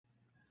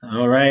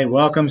All right,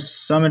 welcome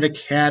Summit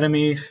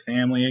Academy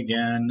family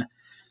again.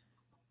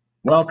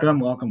 Welcome,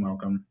 welcome,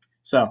 welcome.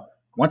 So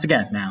once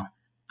again now,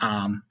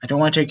 I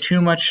don't want to take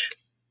too much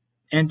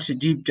into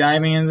deep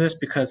diving into this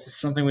because it's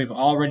something we've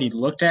already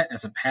looked at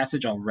as a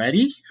passage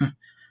already,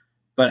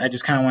 but I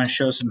just kind of want to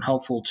show some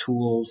helpful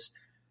tools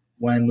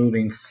when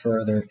moving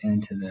further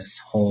into this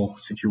whole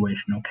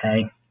situation,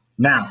 okay?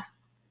 Now,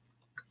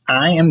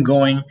 I am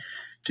going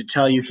to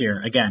tell you here,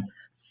 again,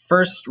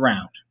 first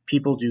round,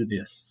 people do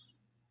this.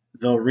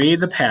 They'll read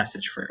the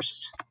passage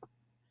first,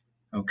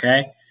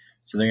 okay?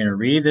 So they're going to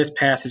read this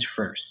passage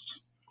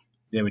first.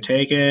 They would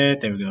take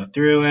it, they would go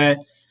through it,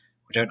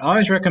 which I'd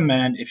always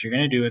recommend if you're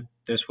going to do it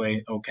this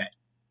way, okay.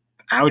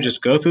 I would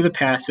just go through the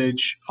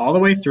passage all the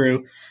way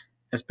through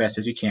as best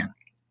as you can,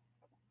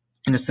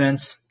 in the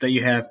sense that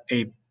you have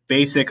a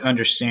basic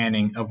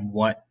understanding of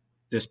what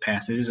this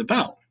passage is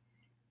about,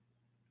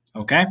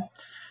 okay?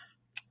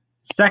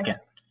 Second,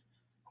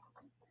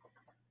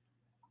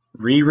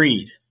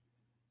 reread.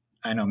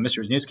 I know, Mr.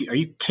 Wisniewski, are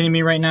you kidding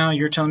me right now?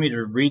 You're telling me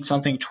to read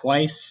something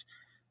twice?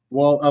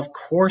 Well, of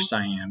course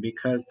I am,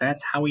 because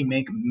that's how we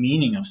make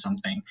meaning of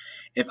something.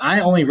 If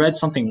I only read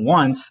something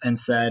once and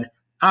said,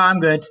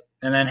 I'm good,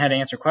 and then had to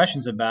answer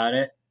questions about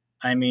it,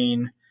 I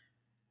mean,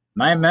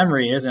 my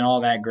memory isn't all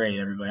that great,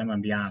 everybody. I'm going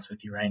to be honest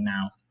with you right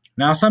now.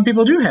 Now, some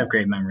people do have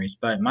great memories,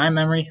 but my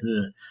memory,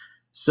 ugh.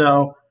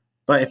 So,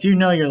 but if you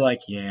know you're like,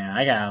 yeah,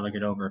 I got to look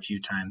it over a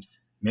few times,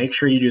 make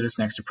sure you do this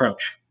next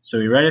approach. So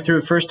we read it through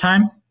the first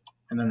time,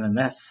 and then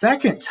the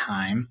second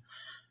time,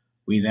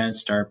 we then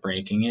start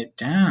breaking it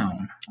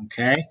down,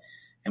 okay?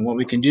 And what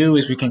we can do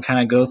is we can kind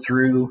of go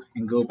through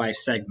and go by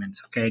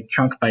segments, okay?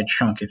 Chunk by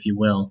chunk, if you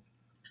will.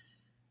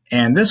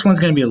 And this one's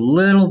going to be a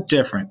little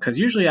different because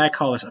usually I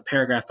call this a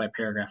paragraph by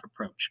paragraph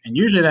approach. And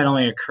usually that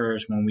only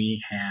occurs when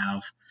we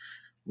have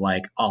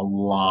like a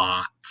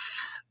lot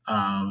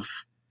of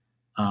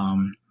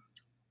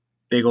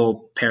big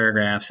old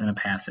paragraphs in a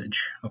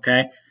passage,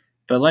 okay?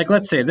 But like,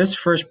 let's say this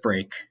first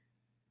break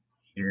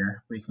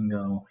here, we can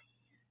go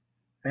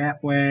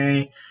that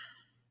way,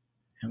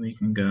 and we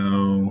can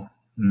go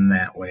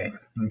that way,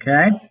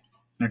 okay?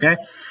 Okay,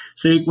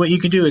 so what you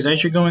can do is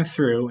as you're going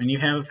through and you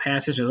have a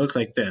passage that looks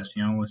like this,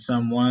 you know, with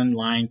some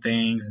one-line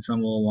things and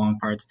some little long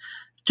parts,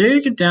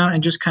 take it down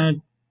and just kind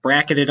of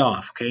bracket it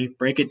off, okay?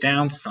 Break it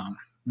down some,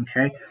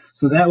 okay?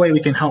 So that way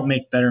we can help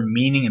make better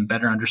meaning and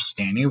better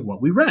understanding of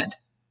what we read,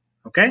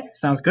 okay?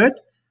 Sounds good?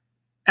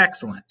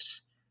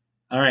 Excellent.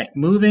 All right,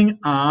 moving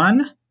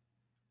on.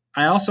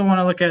 I also want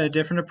to look at a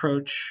different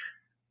approach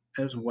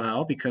as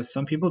well, because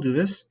some people do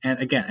this, and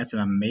again, it's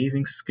an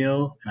amazing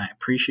skill and I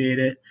appreciate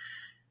it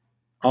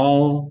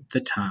all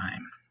the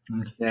time.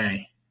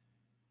 Okay.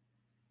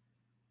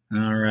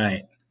 All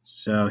right,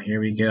 so here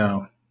we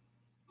go.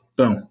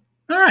 Boom.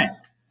 All right,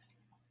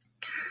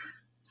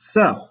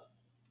 so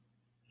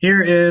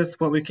here is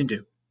what we can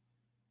do.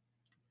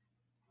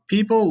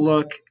 People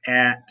look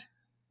at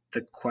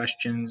the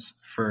questions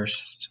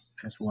first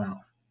as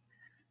well.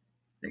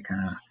 They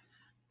kind of,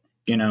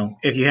 you know,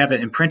 if you have it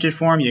in printed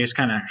form, you just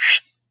kind of,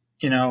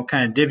 you know,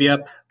 kind of divvy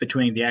up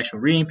between the actual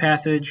reading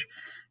passage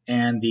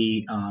and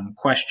the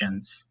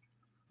questions.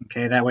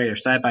 Okay, that way they're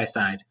side by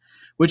side,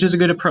 which is a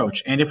good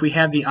approach. And if we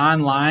have the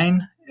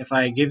online, if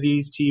I give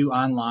these to you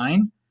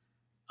online,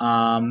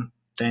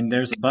 then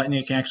there's a button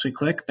you can actually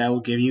click that will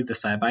give you the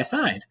side by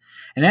side.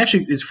 And it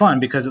actually is fun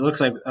because it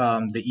looks like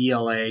the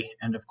ELA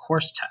end of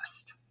course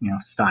test, you know,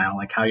 style,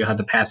 like how you'll have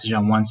the passage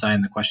on one side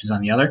and the questions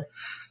on the other.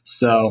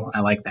 So I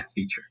like that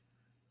feature.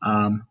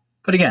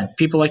 But again,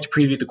 people like to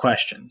preview the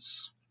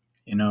questions.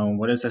 You know,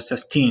 what is a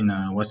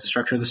sestina? What's the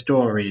structure of the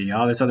story?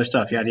 All this other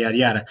stuff, yada, yada,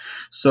 yada.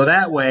 So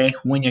that way,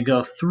 when you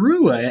go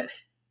through it,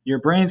 your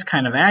brain's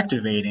kind of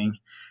activating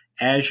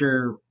as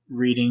you're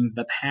reading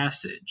the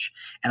passage.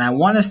 And I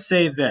want to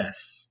say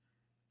this.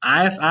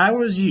 If I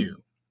was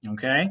you,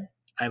 okay,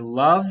 I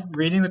love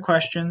reading the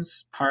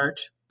questions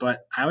part,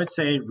 but I would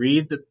say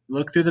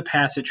look through the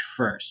passage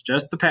first.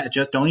 Just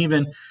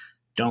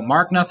don't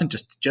mark nothing,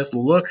 just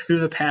look through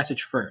the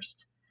passage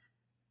first.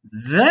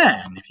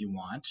 Then, if you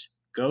want,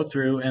 go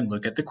through and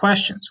look at the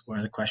questions. What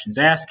are the questions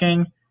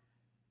asking?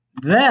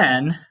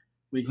 Then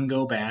we can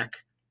go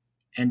back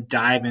and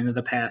dive into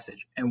the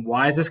passage. And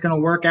why is this going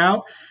to work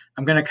out?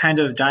 I'm going to kind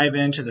of dive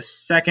into the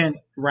second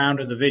round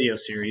of the video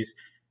series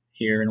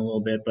here in a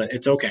little bit, but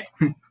it's okay.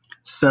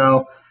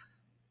 So,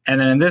 and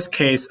then in this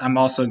case, I'm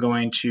also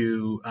going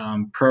to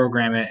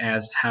program it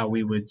as how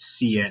we would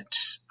see it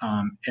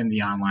in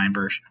the online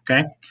version,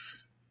 okay?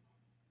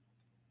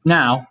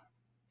 Now,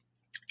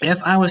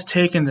 if I was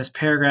taking this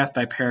paragraph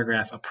by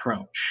paragraph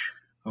approach,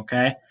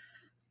 okay,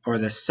 or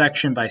this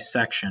section by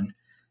section,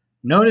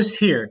 notice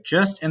here,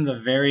 just in the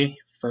very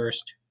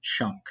first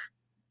chunk,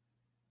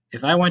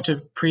 if I went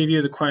to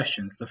preview the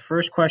questions, the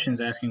first question is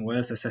asking, what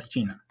is a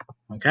sestina,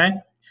 okay?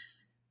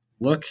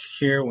 Look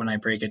here when I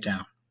break it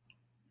down.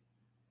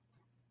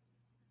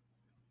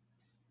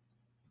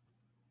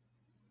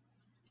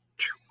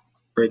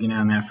 Breaking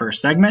down that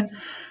first segment.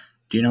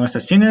 Do you know what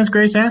sestina is,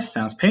 Grace asked?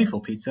 Sounds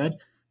painful, Pete said.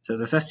 says,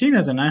 a sestina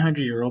is a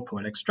 900-year-old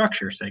poetic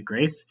structure, said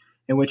Grace,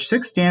 in which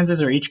 6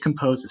 stanzas are each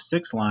composed of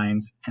 6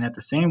 lines, and at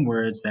the same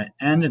words that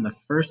end in the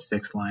first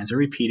 6 lines are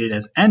repeated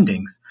as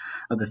endings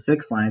of the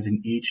 6 lines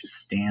in each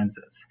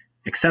stanzas,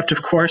 except,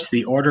 of course,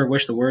 the order in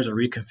which the words are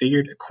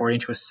reconfigured according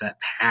to a set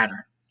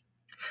pattern.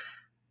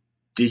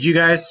 Did you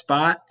guys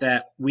spot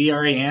that we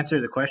already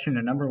answered the question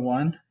to number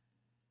 1?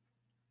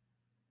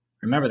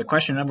 Remember, the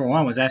question number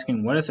 1 was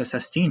asking, what is a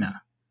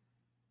sestina?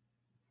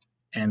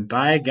 And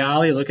by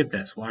golly, look at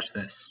this. Watch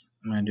this.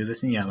 I'm going to do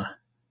this in yellow.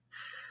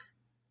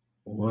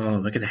 Whoa,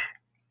 look at that.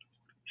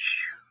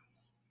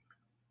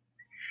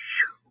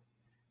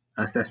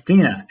 A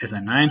sestina is a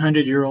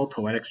 900-year-old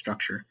poetic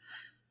structure.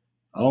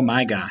 Oh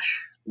my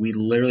gosh. We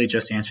literally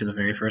just answered the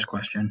very first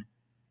question.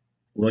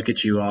 Look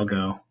at you all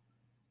go.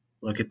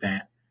 Look at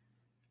that.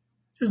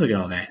 Just look at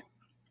all that.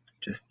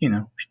 Just, you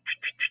know.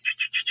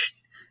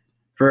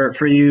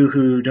 For you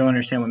who don't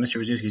understand what Mr.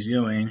 Wisniewski is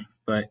doing,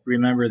 but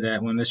remember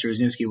that when Mr.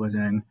 Wisniewski was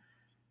in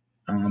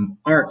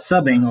art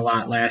subbing a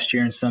lot last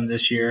year and some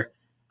this year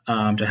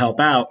to help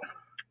out,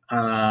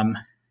 Bob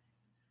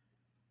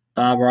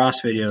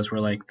Ross videos were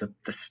like the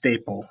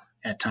staple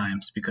at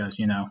times because,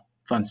 you know,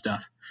 fun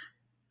stuff.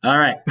 All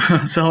right,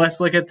 so let's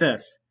look at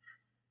this.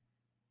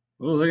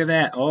 Oh, look at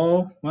that.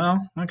 Oh,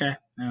 well, okay.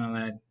 I don't know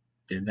that I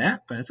did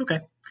that, but it's okay.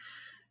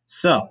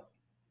 So,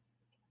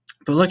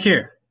 but look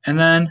here. And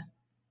then,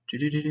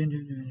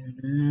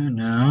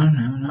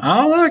 no.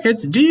 Oh, look,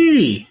 it's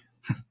D.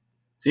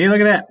 See,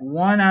 look at that.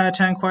 1 out of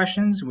 10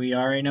 questions we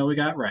already know we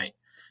got right.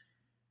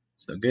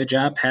 So good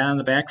job, pat on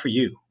the back for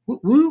you.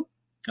 Woo, woo.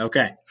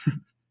 Okay.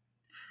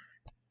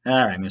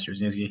 All right, Mr.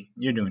 Wisniewski,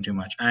 you're doing too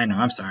much. I know,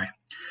 I'm sorry.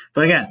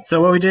 But again,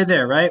 so what we did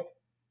there, right?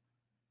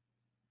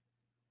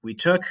 We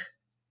took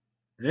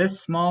this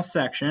small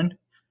section,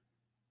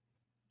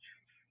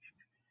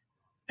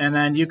 and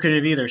then you could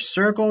have either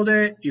circled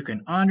it, you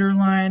can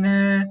underline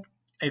it.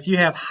 If you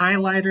have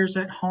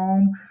highlighters at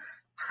home,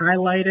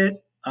 highlight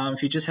it.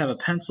 If you just have a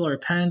pencil or a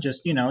pen,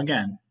 just, you know,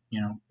 again,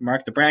 you know,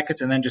 mark the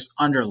brackets and then just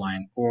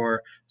underline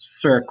or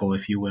circle,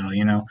 if you will,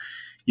 you know.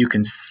 You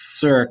can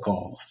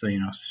circle, so, you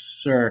know,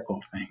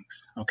 circle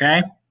things,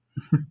 okay?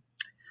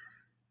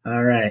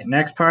 All right,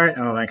 next part.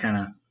 Oh, I kind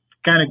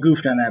of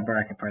goofed on that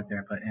bracket part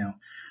there, but, you know.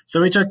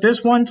 So we took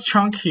this one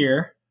chunk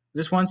here,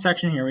 this one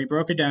section here, we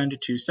broke it down into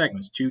 2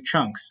 segments, 2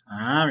 chunks.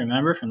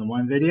 Remember from the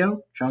one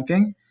video,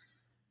 chunking?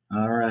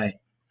 All right.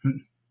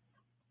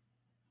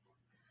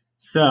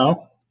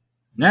 So,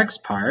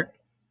 next part,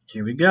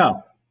 here we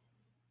go.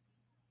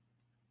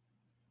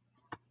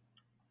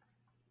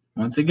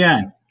 Once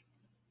again,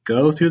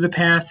 go through the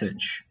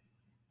passage.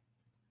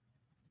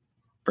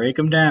 Break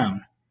them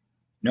down.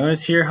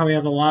 Notice here how we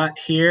have a lot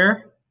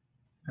here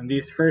in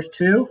these first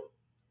 2,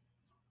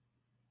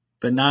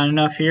 but not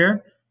enough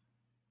here.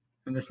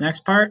 In this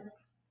next part,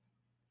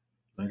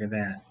 look at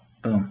that.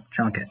 Boom,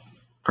 chunk it.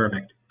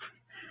 Perfect.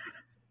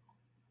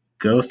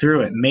 Go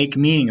through it. Make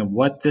meaning of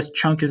what this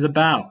chunk is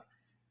about.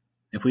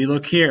 If we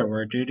look here,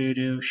 where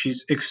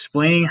she's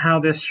explaining how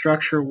this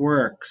structure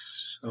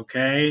works,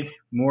 okay?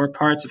 More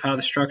parts of how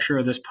the structure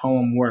of this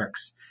poem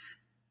works.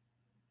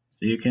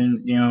 So you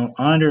can, you know,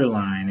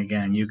 underline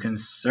again. You can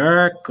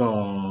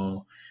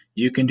circle.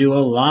 You can do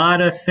a lot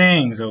of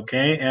things,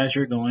 okay, as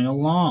you're going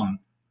along.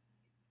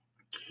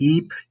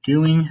 Keep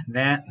doing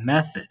that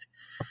method.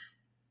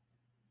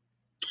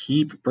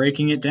 Keep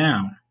breaking it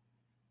down.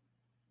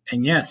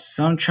 And yes,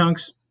 some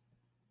chunks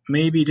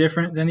may be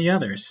different than the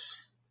others.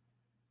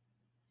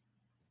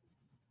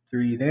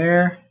 3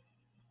 there,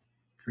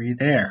 3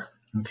 there,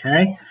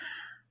 okay?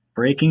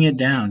 Breaking it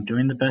down,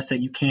 doing the best that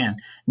you can.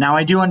 Now,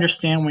 I do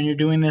understand when you're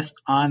doing this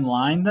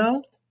online,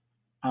 though,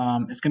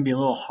 it's going to be a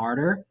little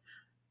harder,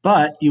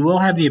 but you will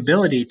have the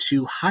ability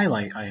to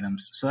highlight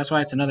items. So that's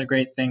why it's another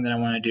great thing that I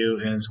want to do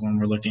is when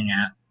we're looking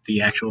at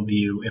the actual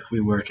view if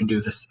we were to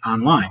do this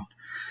online,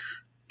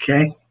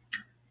 okay?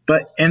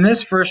 But in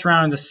this first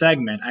round of the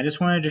segment, I just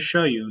wanted to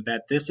show you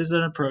that this is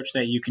an approach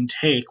that you can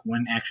take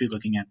when actually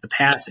looking at the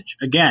passage.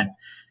 Again,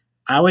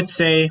 I would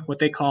say what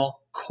they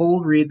call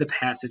cold read the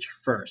passage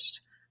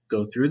first.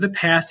 Go through the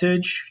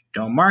passage,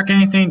 don't mark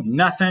anything,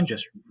 nothing,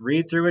 just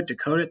read through it,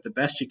 decode it the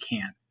best you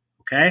can,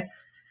 okay?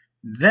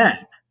 Then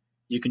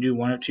you can do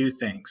one of 2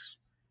 things.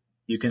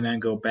 You can then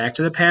go back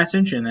to the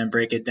passage and then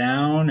break it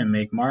down and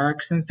make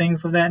marks and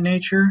things of that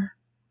nature,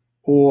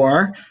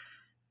 or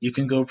you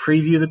can go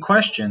preview the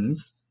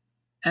questions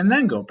and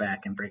then go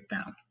back and break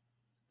down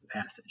the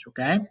passage,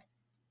 okay?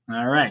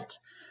 All right.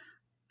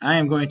 I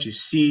am going to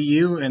see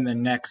you in the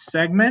next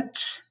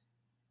segment.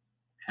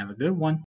 Have a good one.